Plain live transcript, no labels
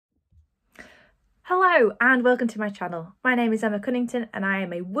Hello and welcome to my channel. My name is Emma Cunnington and I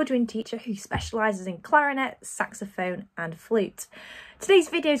am a woodwind teacher who specialises in clarinet, saxophone and flute. Today's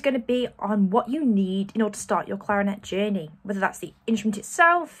video is going to be on what you need in order to start your clarinet journey, whether that's the instrument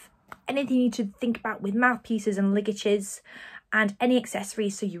itself, anything you need to think about with mouthpieces and ligatures, and any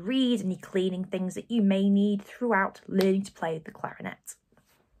accessories, so your reeds, any cleaning things that you may need throughout learning to play the clarinet.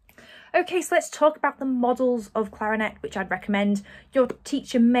 Okay, so let's talk about the models of clarinet, which I'd recommend. Your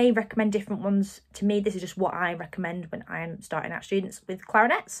teacher may recommend different ones to me. This is just what I recommend when I am starting out students with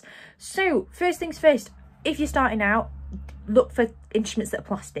clarinets. So first things first, if you're starting out, look for instruments that are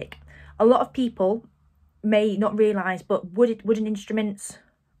plastic. A lot of people may not realise, but wooden instruments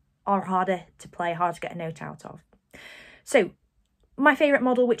are harder to play, harder to get a note out of. So my favourite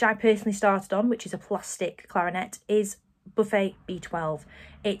model, which I personally started on, which is a plastic clarinet, is Buffet B12.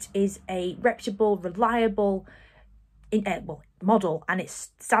 It is a reputable, reliable model, and it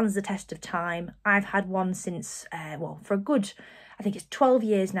stands the test of time. I've had one since for a good, I think it's 12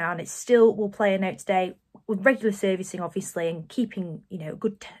 years now, and it still will play a note today with regular servicing, obviously, and keeping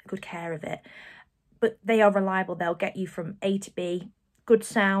good care of it. But they are reliable. They'll get you from A to B, good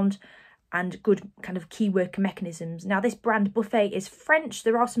sound and good kind of key worker mechanisms. Now, this brand Buffet is French.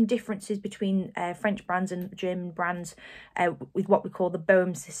 There are some differences between French brands and German brands with what we call the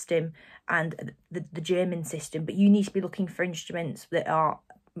Boehm system and the German system, but you need to be looking for instruments that are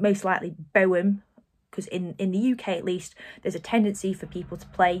most likely Boehm, because in the UK at least, there's a tendency for people to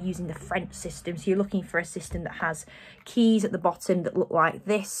play using the French system. So you're looking for a system that has keys at the bottom that look like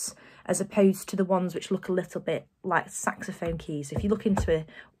this, as opposed to the ones which look a little bit like saxophone keys. So if you look into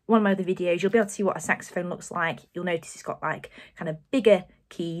one of my other videos, you'll be able to see what a saxophone looks like. You'll notice it's got like kind of bigger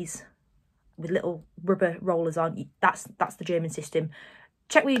keys with little rubber rollers on. That's the German system.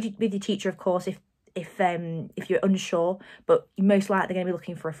 Check with your teacher, of course, if you're unsure, but you're most likely going to be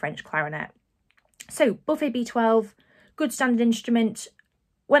looking for a French clarinet. So Buffet B12, good standard instrument.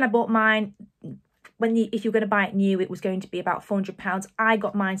 When I bought mine, if you're going to buy it new, it was going to be about £400. I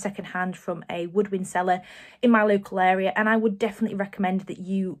got mine secondhand from a woodwind seller in my local area, and I would definitely recommend that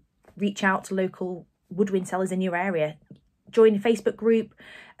you reach out to local woodwind sellers in your area. Join a Facebook group.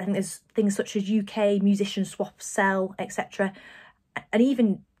 I think there's things such as UK Musician Swap Sell, etc. And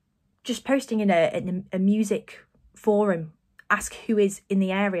even just posting in a music forum, ask who is in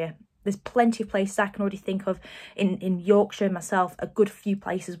the area. There's plenty of places I can already think of in Yorkshire myself, a good few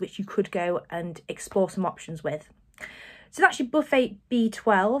places which you could go and explore some options with. So that's your Buffet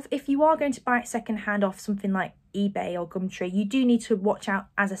B12. If you are going to buy it secondhand off something like eBay or Gumtree, you do need to watch out,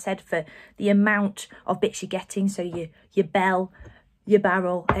 as I said, for the amount of bits you're getting. So your bell, your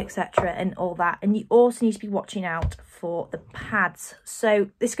barrel, etc. and all that. And you also need to be watching out for the pads.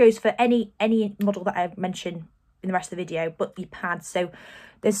 So this goes for any model that I've mentioned in the rest of the video, but the pads. So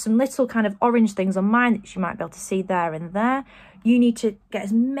there's some little kind of orange things on mine that you might be able to see there and there. You need to get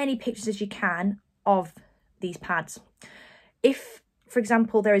as many pictures as you can of these pads. If, for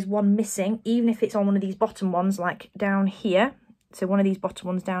example, there is one missing, even if it's on one of these bottom ones, like down here, so one of these bottom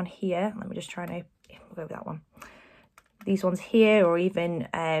ones down here, let me just try and we'll go with that one. These ones here, or even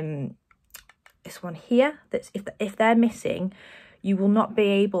this one here, that's if they're missing, you will not be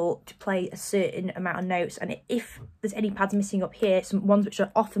able to play a certain amount of notes. And if there's any pads missing up here, some ones which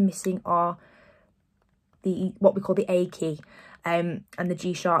are often missing are what we call the A key and the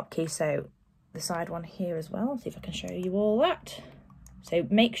G sharp key. So the side one here as well. See if I can show you all that. So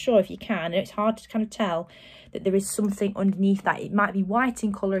make sure, if you can, and it's hard to kind of tell, that there is something underneath that. It might be white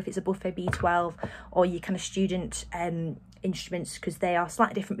in colour if it's a Buffet B12 or your kind of student instruments, because they are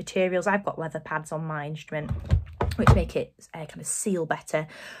slightly different materials. I've got leather pads on my instrument, which make it kind of seal better.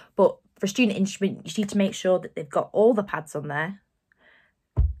 But for a student instrument, you need to make sure that they've got all the pads on there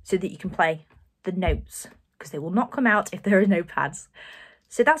so that you can play the notes, because they will not come out if there are no pads.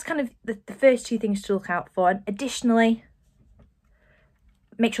 So that's kind of the first two things to look out for. And additionally,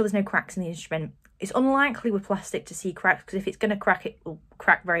 make sure there's no cracks in the instrument. It's unlikely with plastic to see cracks, because if it's going to crack, it will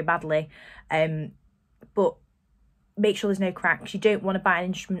crack very badly. But make sure there's no cracks. You don't want to buy an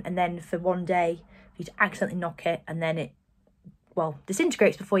instrument and then for one day you to accidentally knock it and then it,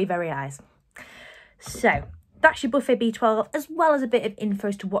 disintegrates before your very eyes. So that's your Buffet B12, as well as a bit of info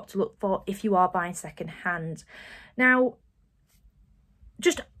as to what to look for if you are buying second hand. Now,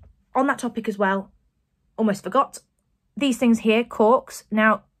 just on that topic as well, almost forgot, these things here, corks.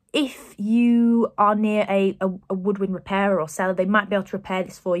 Now, if you are near a woodwind repairer or seller, they might be able to repair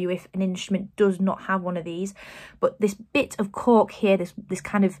this for you if an instrument does not have one of these. But this bit of cork here, this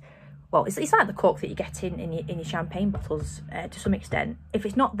kind of, it's like the cork that you get in your champagne bottles to some extent. If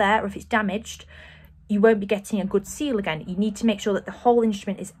it's not there, or if it's damaged, you won't be getting a good seal again. You need to make sure that the whole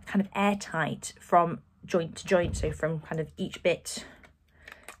instrument is kind of airtight from joint to joint. So from kind of each bit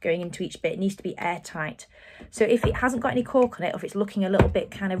going into each bit, it needs to be airtight. So if it hasn't got any cork on it, or if it's looking a little bit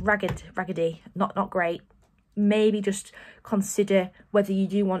kind of raggedy, not great, maybe just consider whether you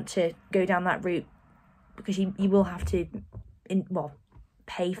do want to go down that route, because you will have to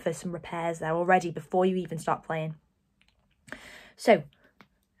pay for some repairs there already before you even start playing. So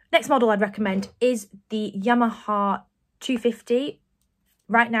next model I'd recommend is the Yamaha 250.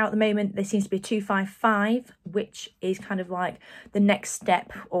 Right now at the moment there seems to be a 255, which is kind of like the next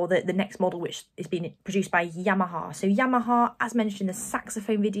step, or the next model, which is being produced by Yamaha. So Yamaha, as mentioned in the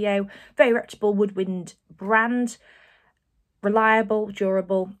saxophone video, very reputable woodwind brand, reliable,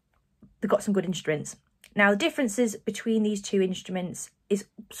 durable. They've got some good instruments. Now the differences between these two instruments is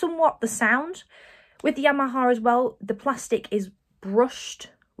somewhat the sound. With the Yamaha as well, the plastic is brushed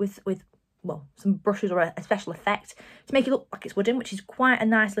with some brushes or a special effect to make it look like it's wooden, which is quite a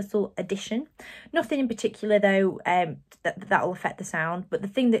nice little addition. Nothing in particular though that'll affect the sound, but the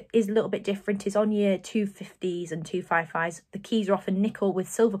thing that is a little bit different is on your 250s and 255s, the keys are often nickel with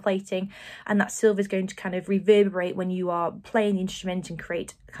silver plating, and that silver is going to kind of reverberate when you are playing the instrument and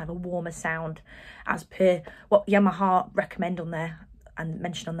create kind of a warmer sound, as per what Yamaha recommend on there and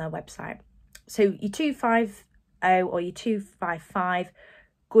mention on their website. So your 250 or your 255,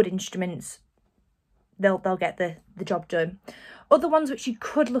 good instruments, they'll get the job done. Other ones which you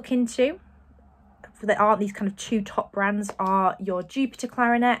could look into that aren't these kind of two top brands are your Jupiter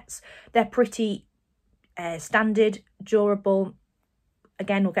clarinets. They're pretty standard, durable,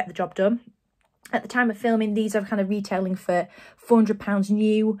 again will get the job done. At the time of filming, these are kind of retailing for £400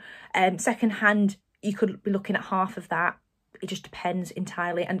 new. Second hand, you could be looking at half of that. It just depends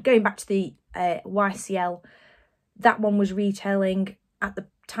entirely. And going back to the YCL, that one was retailing at the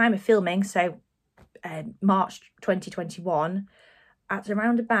time of filming, so March 2021, at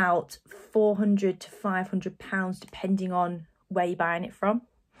around about £400 to £500, depending on where you're buying it from.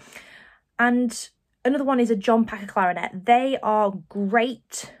 And another one is a John Packer clarinet. They are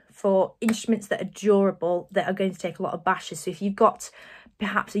great for instruments that are durable, that are going to take a lot of bashes. So if you've got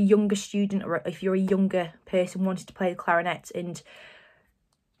perhaps a younger student, or if you're a younger person wanting to play the clarinet and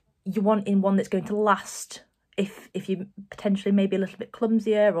you want in one that's going to last, if you potentially maybe a little bit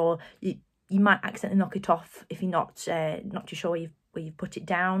clumsier, or you might accidentally knock it off if you're not too sure where you've put it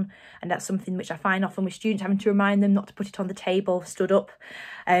down. And that's something which I find often with students, having to remind them not to put it on the table stood up,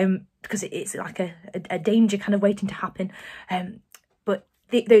 because it's like a danger kind of waiting to happen. But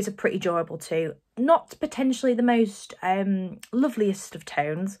those are pretty durable too. Not potentially the most loveliest of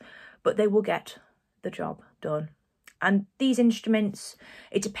tones, but they will get the job done. And these instruments,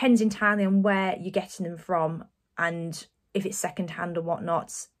 it depends entirely on where you're getting them from and if it's secondhand or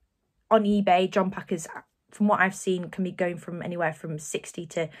whatnot. On eBay, John Packers, from what I've seen, can be going from anywhere from £60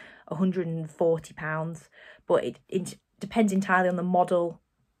 to £140. But it depends entirely on the model,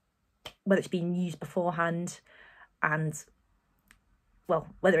 whether it's been used beforehand, and, well,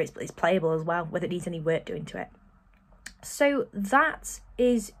 whether it's playable as well, whether it needs any work doing to it. So that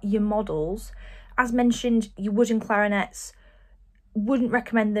is your models. As mentioned, your wooden clarinets, wouldn't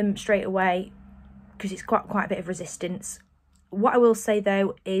recommend them straight away because it's quite a bit of resistance. What I will say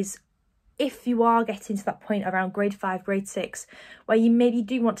though is, if you are getting to that point around grade 5, grade 6, where you maybe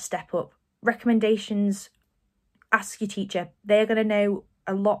do want to step up, recommendations, ask your teacher. They're going to know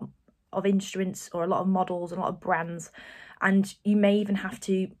a lot of instruments or a lot of models and a lot of brands, and you may even have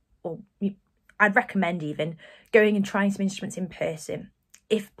to, I'd recommend even going and trying some instruments in person,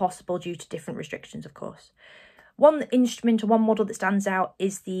 if possible, due to different restrictions, of course. One instrument or one model that stands out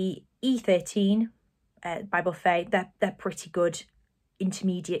is the E13 by Buffet. They're pretty good,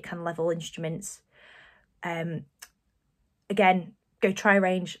 intermediate kind of level instruments. Again, go try a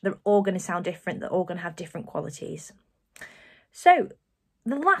range. They're all going to sound different. They're all going to have different qualities. So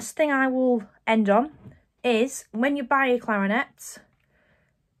the last thing I will end on is, when you buy a clarinet,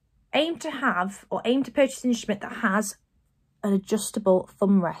 aim to purchase an instrument that has an adjustable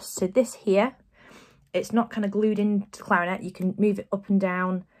thumb rest. So this here, it's not kind of glued into the clarinet. You can move it up and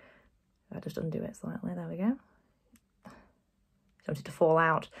down. I'll just undo it slightly. There we go. I wanted to fall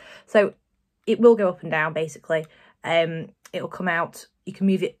out. So it will go up and down, basically. It'll come out. You can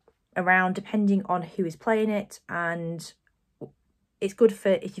move it around depending on who is playing it, and it's good for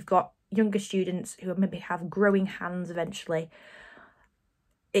if you've got younger students who maybe have growing hands eventually.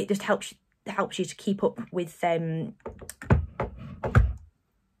 It just helps you to keep up with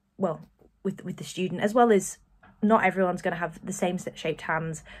with the student, as well as not everyone's going to have the same shaped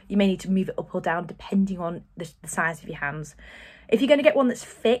hands. You may need to move it up or down depending on the size of your hands. If you're going to get one that's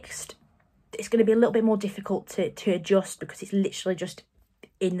fixed, it's going to be a little bit more difficult to adjust because it's literally just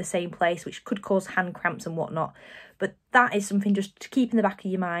in the same place, which could cause hand cramps and whatnot. But that is something just to keep in the back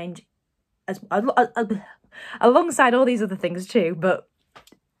of your mind, alongside all these other things too. But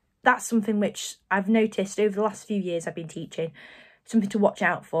that's something which I've noticed over the last few years I've been teaching, something to watch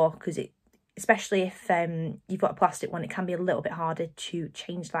out for, because especially if you've got a plastic one, it can be a little bit harder to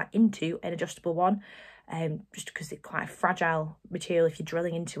change that into an adjustable one, just because it's quite a fragile material if you're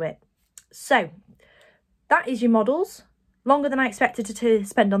drilling into it. So that is your models. Longer than I expected to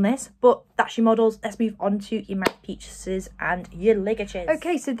spend on this, but that's your models. Let's move on to your mouthpieces and your ligatures.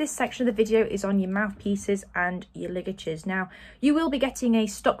 Okay, so this section of the video is on your mouthpieces and your ligatures. Now, you will be getting a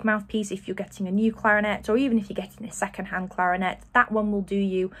stock mouthpiece if you're getting a new clarinet, or even if you're getting a second-hand clarinet. That one will do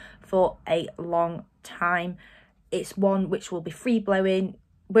you for a long time. It's one which will be free blowing,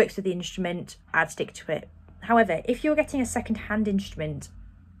 works with the instrument. I'd stick to it. However, if you're getting a second-hand instrument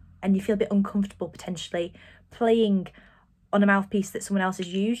and you feel a bit uncomfortable potentially playing on a mouthpiece that someone else has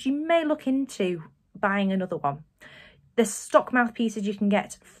used, you may look into buying another one. The stock mouthpieces you can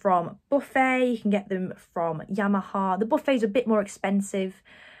get from Buffet, you can get them from Yamaha. The Buffet's a bit more expensive,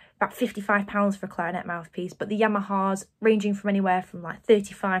 about £55 for a clarinet mouthpiece, but the Yamahas ranging from anywhere from like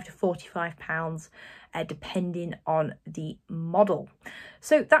 £35 to £45, depending on the model.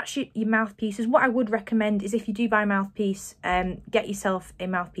 So that's your mouthpieces. What I would recommend is, if you do buy a mouthpiece, get yourself a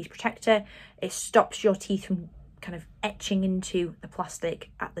mouthpiece protector. It stops your teeth from kind of etching into the plastic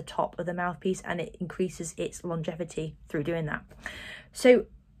at the top of the mouthpiece, and it increases its longevity through doing that. So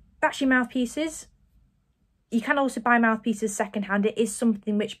that's your mouthpieces. You can also buy mouthpieces secondhand. It is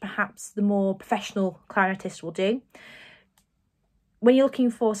something which perhaps the more professional clarinetists will do. When you're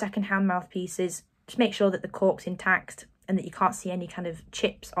looking for secondhand mouthpieces, just make sure that the cork's intact and that you can't see any kind of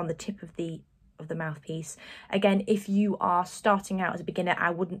chips on the tip of the mouthpiece. Again, if you are starting out as a beginner,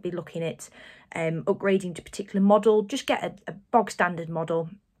 I wouldn't be looking at upgrading to a particular model. Just get a bog standard model,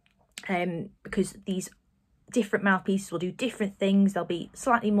 because these different mouthpieces will do different things. They'll be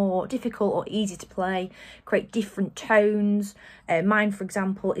slightly more difficult or easy to play, create different tones. Mine, for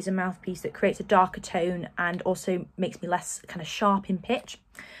example, is a mouthpiece that creates a darker tone and also makes me less kind of sharp in pitch.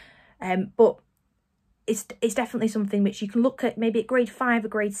 But it's definitely something which you can look at maybe at grade 5 or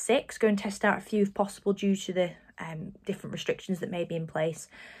grade 6, go and test out a few if possible due to the different restrictions that may be in place.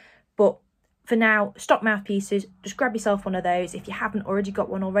 But for now, stock mouthpieces, just grab yourself one of those if you haven't already got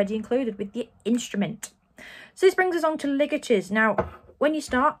one already included with the instrument. So this brings us on to ligatures. Now, when you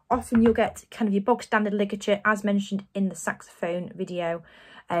start, often you'll get kind of your bog standard ligature, as mentioned in the saxophone video,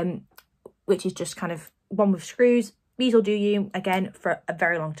 which is just kind of one with screws. These will do you, again, for a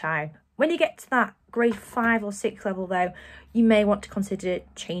very long time. When you get to that grade 5 or 6 level though, you may want to consider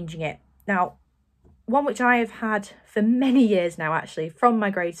changing it. Now, one which I have had for many years now, actually, from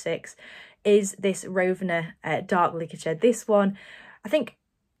my grade 6, is this Rovner dark ligature. This one, I think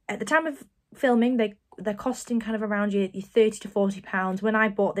at the time of filming, they're costing kind of around your 30 to 40 pounds. When I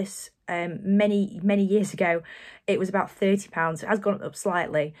bought this many years ago, it was about 30 pounds. It has gone up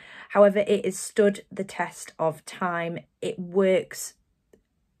slightly. However, it has stood the test of time. It works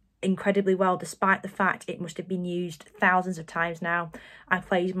incredibly well, despite the fact it must have been used thousands of times now. I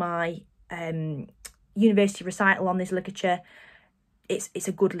played my university recital on this ligature. It's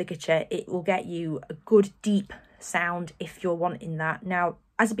a good ligature. It will get you a good deep sound if you're wanting that. Now,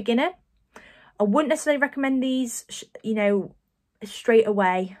 as a beginner, I wouldn't necessarily recommend these, you know, straight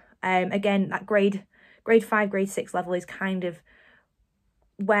away. Again, that grade 5, grade 6 level is kind of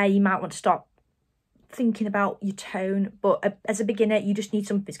where you might want to start thinking about your tone. But as a beginner, you just need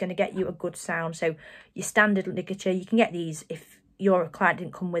something that's going to get you a good sound. So your standard ligature, you can get these if your client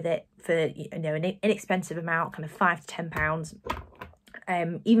didn't come with it for, you know, an inexpensive amount, kind of £5 to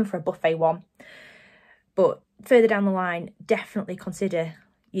 £10, even for a Buffet one. But further down the line, definitely consider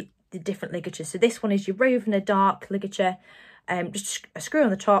the different ligatures. So this one is your Rovner dark ligature. Just a screw on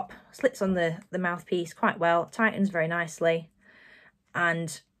the top, slits on the mouthpiece quite well, tightens very nicely,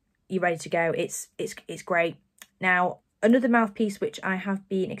 and you're ready to go. It's great. Now, another mouthpiece which I have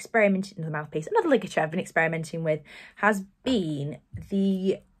been experimenting, another ligature I've been experimenting with has been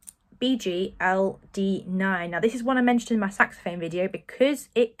the BG LD9. Now, this is one I mentioned in my saxophone video because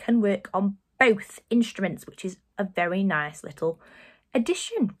it can work on both instruments, which is a very nice little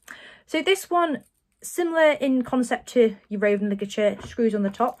addition. So this one, similar in concept to your Rovner ligature, screws on the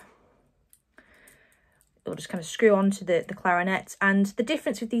top. It'll just kind of screw onto the clarinet. And the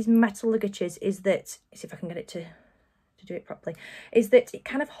difference with these metal ligatures is that, see if I can get it to do it properly, is that it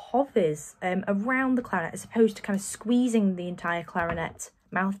kind of hovers around the clarinet as opposed to kind of squeezing the entire clarinet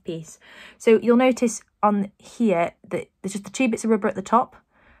mouthpiece. So you'll notice on here that there's just the two bits of rubber at the top,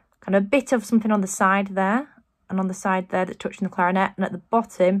 kind of a bit of something on the side there, and on the side there that's touching the clarinet, and at the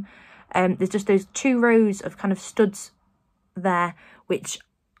bottom there's just those 2 rows of kind of studs there which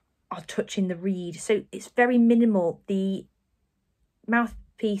are touching the reed. So it's very minimal. The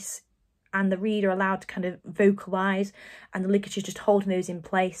mouthpiece and the reed are allowed to kind of vocalise, and the ligatures just holding those in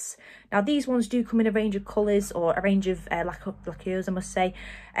place. Now these ones do come in a range of colours, or a range of ligatures, I must say.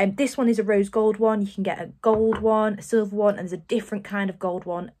 This one is a rose gold one. You can get a gold one, a silver one, and there's a different kind of gold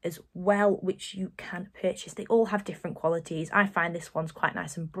one as well which you can purchase. They all have different qualities. I find this one's quite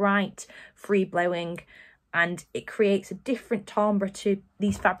nice and bright, free blowing, and it creates a different timbre to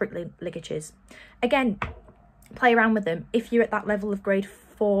these fabric ligatures. Again, play around with them. If you're at that level of grade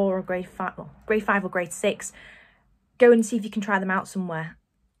 4 or grade 5, well, grade 5 or grade 6, go and see if you can try them out somewhere.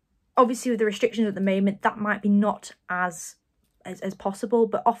 Obviously with the restrictions at the moment, that might be not as possible,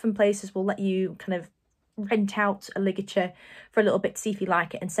 but often places will let you kind of rent out a ligature for a little bit to see if you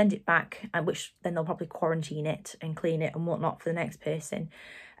like it and send it back, which then they'll probably quarantine it and clean it and whatnot for the next person.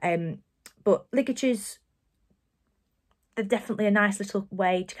 But ligatures, they're definitely a nice little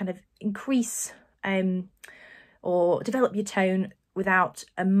way to kind of increase or develop your tone without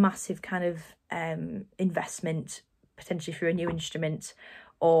a massive kind of investment, potentially through a new instrument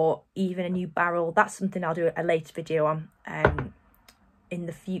or even a new barrel. That's something I'll do a later video on in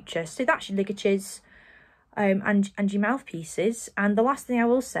the future. So that's your ligatures and your mouthpieces. And the last thing I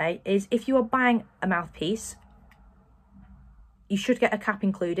will say is, if you are buying a mouthpiece, you should get a cap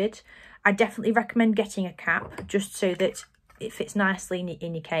included. I definitely recommend getting a cap just so that it fits nicely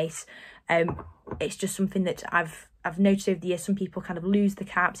in your case. It's just something that I've noticed over the years, some people kind of lose the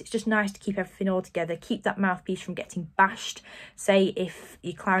caps. It's just nice to keep everything all together, keep that mouthpiece from getting bashed. Say if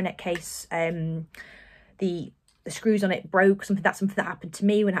your clarinet case, the screws on it broke, that's something that happened to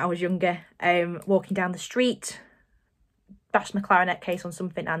me when I was younger, walking down the street, bashed my clarinet case on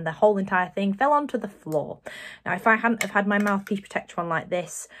something and the whole entire thing fell onto the floor. Now if I hadn't have had my mouthpiece protector on like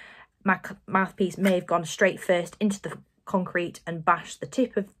this, my mouthpiece may have gone straight first into the concrete and bashed the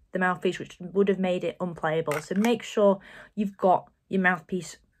tip of the mouthpiece, which would have made it unplayable. So make sure you've got your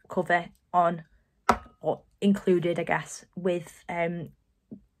mouthpiece cover on, or included, I guess, with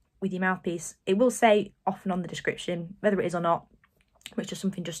your mouthpiece. It will say often on the description whether it is or not, which is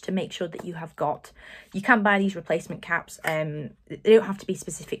something just to make sure that you have got. You can buy these replacement caps. They don't have to be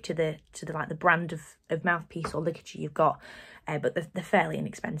specific to the like the brand of mouthpiece or ligature you've got, but they're fairly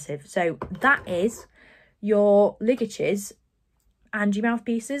inexpensive. So that is your ligatures and your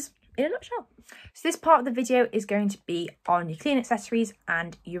mouthpieces in a nutshell. So this part of the video is going to be on your clean accessories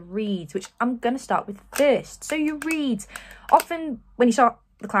and your reeds, which I'm going to start with first. So your reeds, often when you start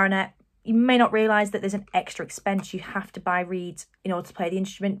the clarinet, you may not realise that there's an extra expense. You have to buy reeds in order to play the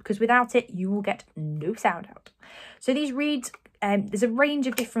instrument, because without it you will get no sound out. So these reeds, there's a range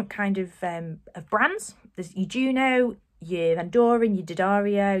of different kind of brands. There's your Juno, your Van Doren, your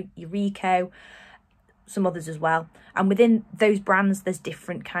D'Addario, your Rico, some others as well. And within those brands there's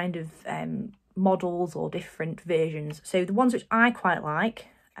different kind of models or different versions. So the ones which I quite like,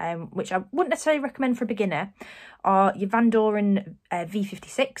 which I wouldn't necessarily recommend for a beginner, are your Van Doren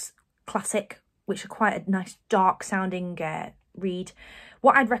V56 Classic, which are quite a nice dark sounding reed.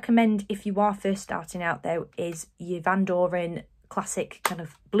 What I'd recommend if you are first starting out though is your Van Doren Classic kind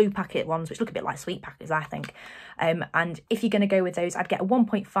of blue packet ones, which look a bit like sweet packets, I think. And if you're going to go with those, I'd get a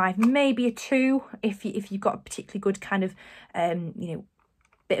 1.5, maybe a 2 if you've got a particularly good kind of you know,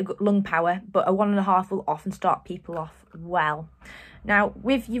 bit of lung power, but a 1.5 will often start people off well. Now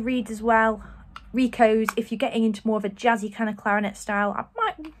with your reeds as well, Ricos, if you're getting into more of a jazzy kind of clarinet style, I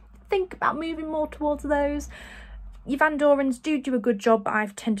might think about moving more towards those. Your Van Dorens do a good job, but I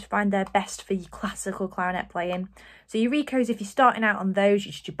tend to find they're best for your classical clarinet playing. So your Ricos, if you're starting out on those,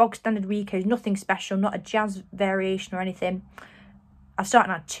 it's just your bog standard Ricos, nothing special, not a jazz variation or anything. I'm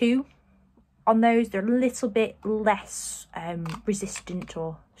starting at 2 on those. They're a little bit less resistant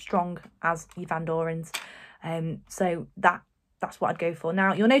or strong as your Van Dorens. So that's what I'd go for.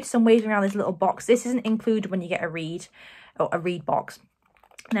 Now you'll notice I'm waving around this little box. This isn't included when you get a reed, or a reed box.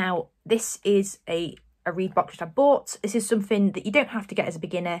 Now this is a reed box that I bought. This is something that you don't have to get as a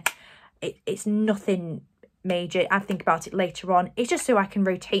beginner. It's nothing major. I think about it later on. It's just so I can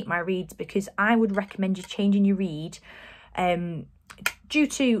rotate my reeds, because I would recommend you changing your reed due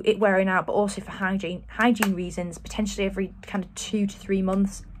to it wearing out, but also for hygiene reasons, potentially every kind of 2 to 3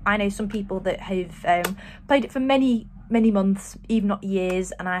 months. I know some people that have played it for many months, even not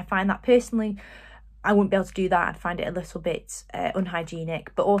years, and I find that personally I wouldn't be able to do that. I'd find it a little bit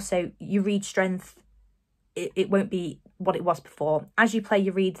unhygienic, but also your reed strength, it won't be what it was before. As you play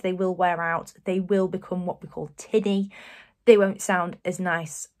your reeds, they will wear out. They will become what we call tinny. they won't sound as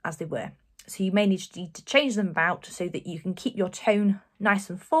nice as they were. So you may need to change them about so that you can keep your tone nice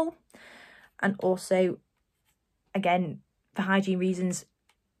and full. And also, again, for hygiene reasons,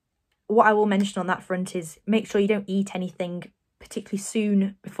 what I will mention on that front is make sure you don't eat anything particularly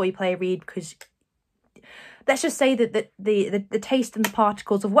soon before you play a reed, because let's just say that the taste and the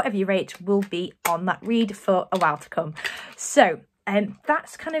particles of whatever you rate will be on that reed for a while to come. So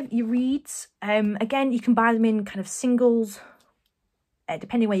that's kind of your reeds. Again, you can buy them in kind of singles,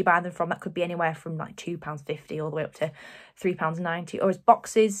 depending where you buy them from. That could be anywhere from like £2.50 all the way up to £3.90, or as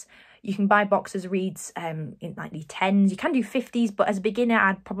boxes. You can buy boxes of reeds in like the 10s. You can do 50s, but as a beginner,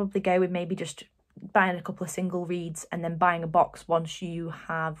 I'd probably go with maybe just buying a couple of single reeds and then buying a box once you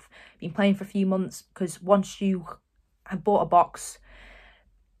have been playing for a few months. Because once you have bought a box,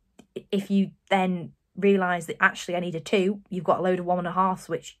 if you then realise that actually I need a 2, you've got a load of 1.5s,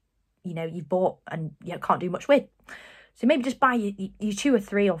 which, you know, you've bought and you can't do much with. So maybe just buy your 2 or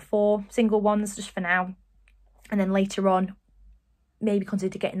 3 or 4 single ones just for now. And then later on, maybe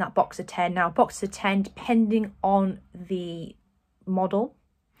consider getting that box of 10. Now, boxes of 10, depending on the model,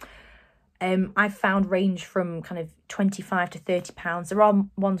 I've found range from kind of £25 to £30. There are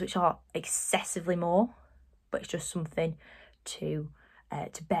ones which are excessively more, but it's just something to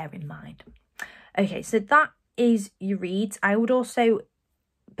bear in mind. Okay, so that is your reeds. I would also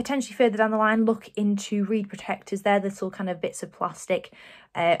potentially further down the line look into reed protectors. They're little kind of bits of plastic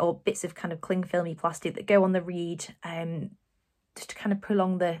or bits of kind of cling filmy plastic that go on the reed, just to kind of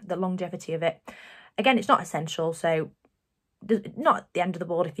prolong the longevity of it. Again, it's not essential, so not at the end of the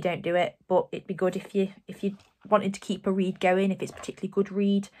board if you don't do it, but it'd be good if you wanted to keep a reed going. If it's a particularly good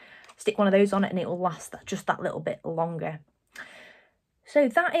reed, stick one of those on it and it will last just that little bit longer. So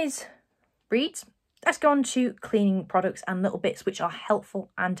that is reeds. Let's go on to cleaning products and little bits which are helpful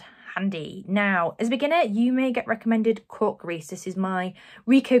and handy. Now, as a beginner, you may get recommended cork grease. This is my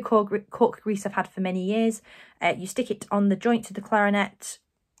Rico cork grease I've had for many years. You stick it on the joints of the clarinet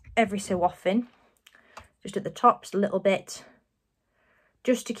every so often, just at the top, just a little bit,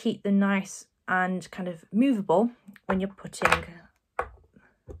 just to keep them nice and kind of movable when you're putting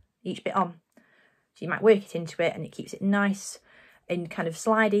each bit on. So you might work it into it and it keeps it nice and kind of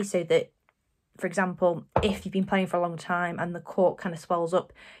slidey, so that, for example, if you've been playing for a long time and the cork kind of swells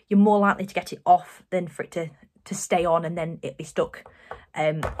up, you're more likely to get it off than for it to stay on and then it be stuck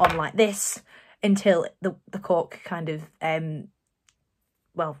on like this until the cork kind of,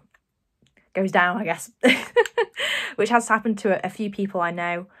 well, goes down, I guess, which has happened to a few people I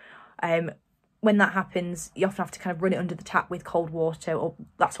know. When that happens, you often have to kind of run it under the tap with cold water, or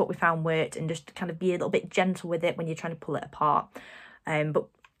that's what we found worked, and just kind of be a little bit gentle with it when you're trying to pull it apart. But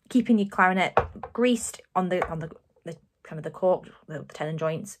keeping your clarinet greased on the kind of the cork, the tenon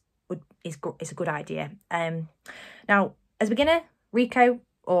joints, is a good idea. Now, as a beginner, Rico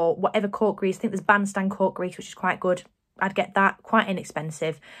or whatever cork grease, I think there's bandstand cork grease, which is quite good. I'd get that, quite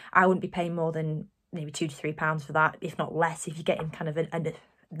inexpensive. I wouldn't be paying more than maybe £2 to £3 for that, if not less, if you're getting kind of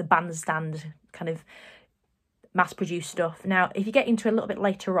the bandstand kind of mass-produced stuff. Now, if you get into a little bit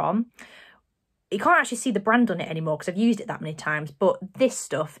later on, you can't actually see the brand on it anymore because I've used it that many times, but this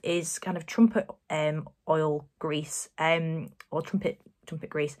stuff is kind of trumpet oil grease, or trumpet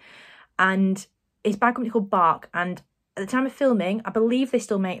grease, and it's by a company called Bark. And at the time of filming, I believe they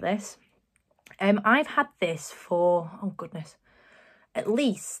still make this. I've had this for, oh goodness, at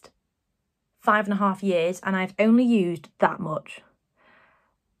least 5.5 years, and I've only used that much.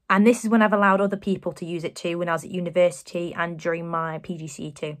 And this is when I've allowed other people to use it too, when I was at university and during my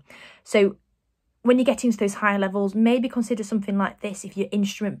PGCE too. So when you get into those higher levels, maybe consider something like this. If your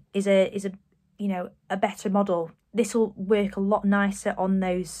instrument is a you know, a better model, this will work a lot nicer on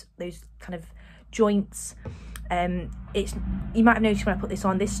those kind of joints. You might have noticed when I put this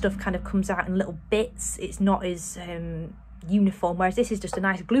on, this stuff kind of comes out in little bits. It's not as uniform, whereas this is just a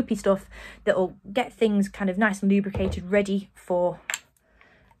nice gloopy stuff that will get things kind of nice and lubricated, ready for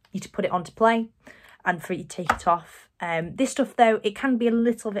you to put it on to play and for you to take it off. This stuff though, it can be a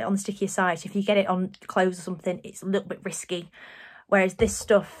little bit on the stickier side. So if you get it on clothes or something, it's a little bit risky, whereas this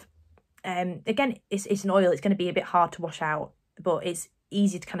stuff, again, it's an oil, it's going to be a bit hard to wash out, but it's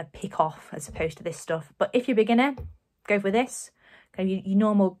easy to kind of pick off as opposed to this stuff. But if you're a beginner, go for this, kind of your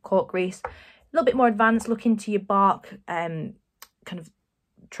normal cork grease. A little bit more advanced, look into your Bark kind of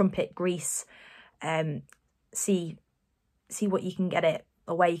trumpet grease, see what you can get it,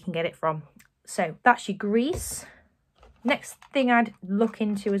 or where you can get it from. So that's your grease. Next thing I'd look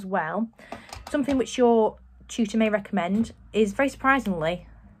into as well, something which your tutor may recommend, is very surprisingly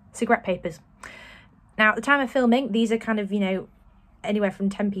cigarette papers. Now at the time of filming, these are kind of, you know, anywhere from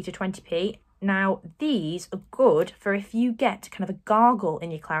 10p to 20p. Now, these are good for if you get kind of a gargle in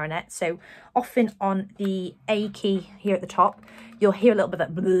your clarinet. So often on the A key here at the top, you'll hear a little bit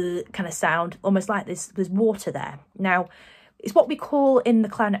of that kind of sound, almost like there's water there. Now, it's what we call in the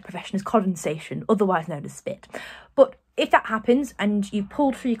clarinet profession as condensation, otherwise known as spit. But if that happens and you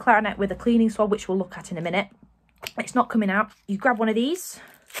pulled through your clarinet with a cleaning swab, which we'll look at in a minute, it's not coming out, you grab one of these,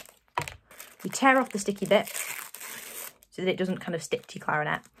 you tear off the sticky bit so that it doesn't kind of stick to your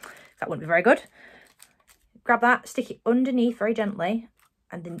clarinet. That wouldn't be very good. Grab that, stick it underneath very gently,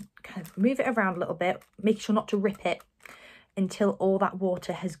 and then kind of move it around a little bit, making sure not to rip it until all that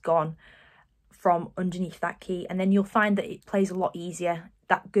water has gone from underneath that key. And then you'll find that it plays a lot easier.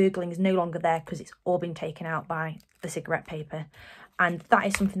 That gurgling is no longer there because it's all been taken out by the cigarette paper. And that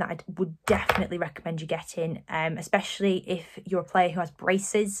is something that I would definitely recommend you getting, especially if you're a player who has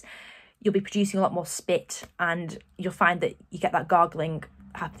braces. You'll be producing a lot more spit, and you'll find that you get that gargling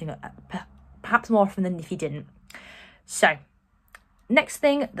happening perhaps more often than if you didn't. So next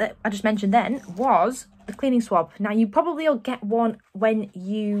thing that I just mentioned then was the cleaning swab. Now, you probably will get one when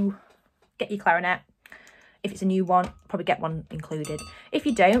you get your clarinet. If it's a new one, probably get one included. If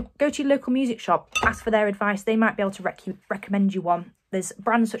you don't, go to your local music shop, ask for their advice. They might be able to recommend you one. There's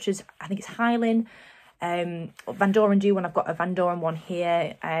brands such as, I think it's Highland, Van Doren do one. I've got a Van Doren one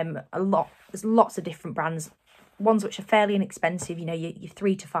here. There's lots of different brands. Ones which are fairly inexpensive, you know, your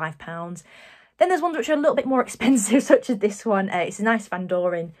 £3 to £5. Then there's ones which are a little bit more expensive, such as this one. It's a nice Van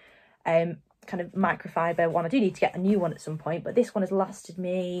Doren kind of microfiber one. I do need to get a new one at some point, but this one has lasted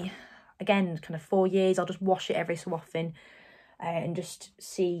me, again, kind of 4 years. I'll just wash it every so often and just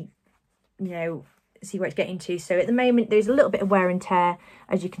see, you know, see where it's getting to. So at the moment, there's a little bit of wear and tear.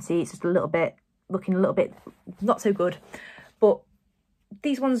 As you can see, it's just a little bit, looking a little bit not so good. But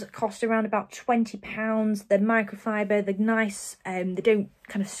these ones cost around about £20. They're microfiber, they're nice, they don't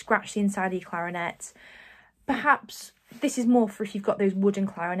kind of scratch the inside of your clarinet. Perhaps this is more for if you've got those wooden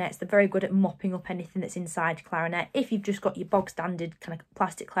clarinets. They're very good at mopping up anything that's inside your clarinet. If you've just got your bog standard kind of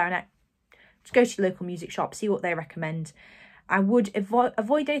plastic clarinet, just go to your local music shop, see what they recommend. I would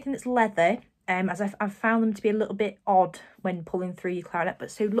avoid anything that's leather, as I've found them to be a little bit odd when pulling through your clarinet.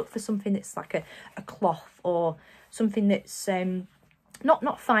 But so look for something that's like a cloth, or something that's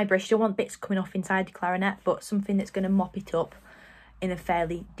not fibrous. You don't want bits coming off inside the clarinet, but something that's going to mop it up in a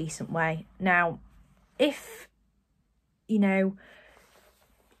fairly decent way. Now, if, you know,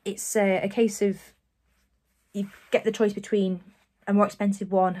 it's a case of you get the choice between a more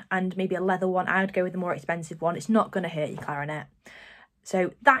expensive one and maybe a leather one, I would go with the more expensive one. It's not going to hurt your clarinet.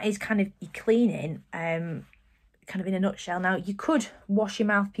 So that is kind of your cleaning, kind of in a nutshell. Now, you could wash your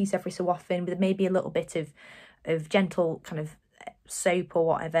mouthpiece every so often with maybe a little bit of gentle kind of soap or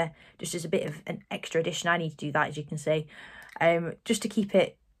whatever, just as a bit of an extra addition. I need to do that, as you can see, just to keep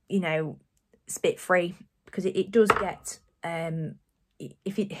it, you know, spit free, because it does get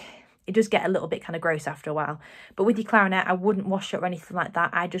it does get a little bit kind of gross after a while. But with your clarinet, I wouldn't wash it or anything like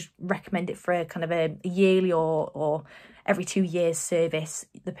that. I just recommend it for a kind of a yearly or every 2 years service.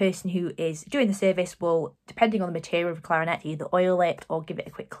 The person who is doing the service will, depending on the material of the clarinet, either oil it or give it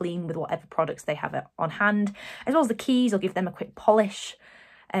a quick clean with whatever products they have on hand. As well as the keys, I'll give them a quick polish.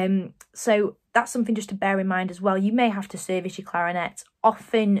 So that's something just to bear in mind as well. You may have to service your clarinet.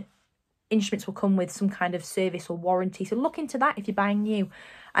 Often instruments will come with some kind of service or warranty, so look into that if you're buying new.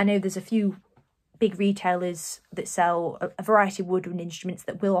 I know there's a few big retailers that sell a variety of woodwind instruments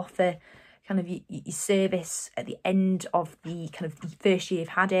that will offer kind of your service at the end of the kind of the first year you've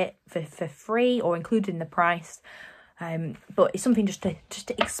had it for free or included in the price. But it's something just to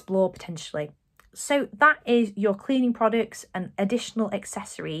explore potentially. So that is your cleaning products and additional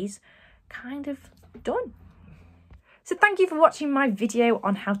accessories kind of done. So thank you for watching my video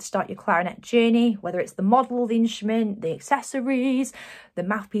on how to start your clarinet journey, whether it's the model of the instrument, the accessories, the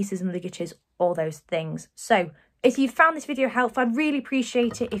mouthpieces and ligatures, all those things. So if you found this video helpful, I'd really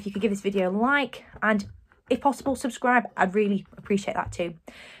appreciate it if you could give this video a like, and if possible, subscribe. I'd really appreciate that too.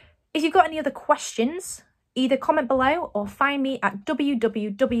 If you've got any other questions, either comment below or find me at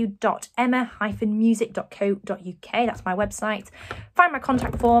www.emma-music.co.uk. That's my website. Find my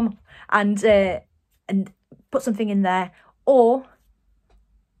contact form and put something in there, or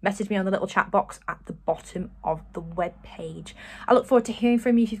message me on the little chat box at the bottom of the web page. I look forward to hearing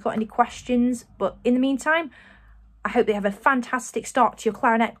from you if you've got any questions, but in the meantime, I hope you have a fantastic start to your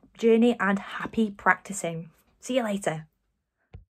clarinet journey and happy practicing. See you later.